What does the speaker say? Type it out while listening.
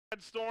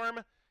Red Storm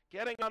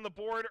getting on the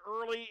board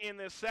early in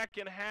the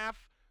second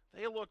half.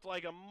 They looked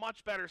like a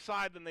much better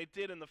side than they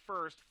did in the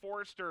first.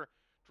 Forster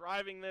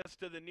driving this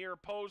to the near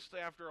post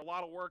after a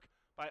lot of work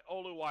by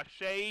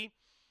Oluwaseyi.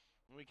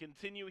 We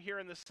continue here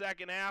in the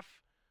second half,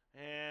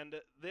 and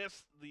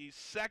the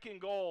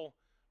second goal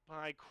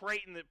by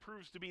Creighton that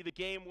proves to be the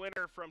game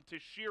winner from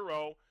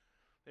Toshiro.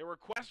 There were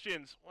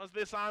questions, was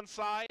this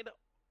onside?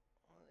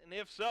 And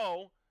if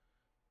so,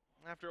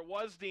 after it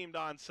was deemed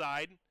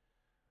onside,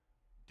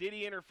 did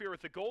he interfere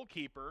with the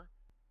goalkeeper?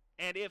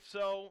 And if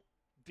so,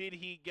 did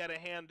he get a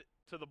hand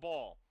to the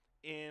ball?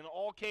 In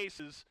all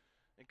cases,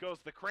 it goes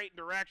the Creighton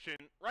direction,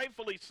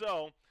 rightfully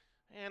so,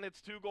 and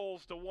it's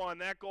 2-1.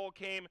 That goal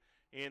came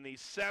in the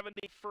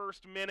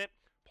 71st minute.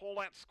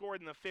 Polat scored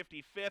in the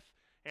 55th,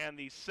 and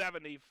the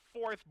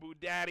 74th,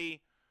 Budati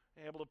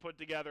able to put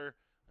together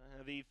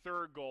the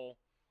third goal.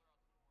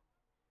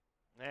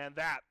 And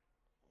that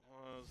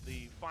was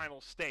the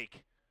final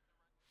stake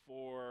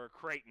for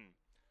Creighton.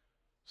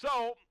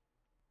 So,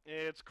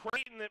 it's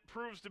Creighton that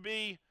proves to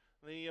be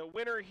the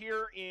winner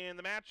here in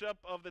the matchup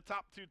of the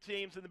top two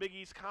teams in the Big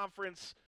East Conference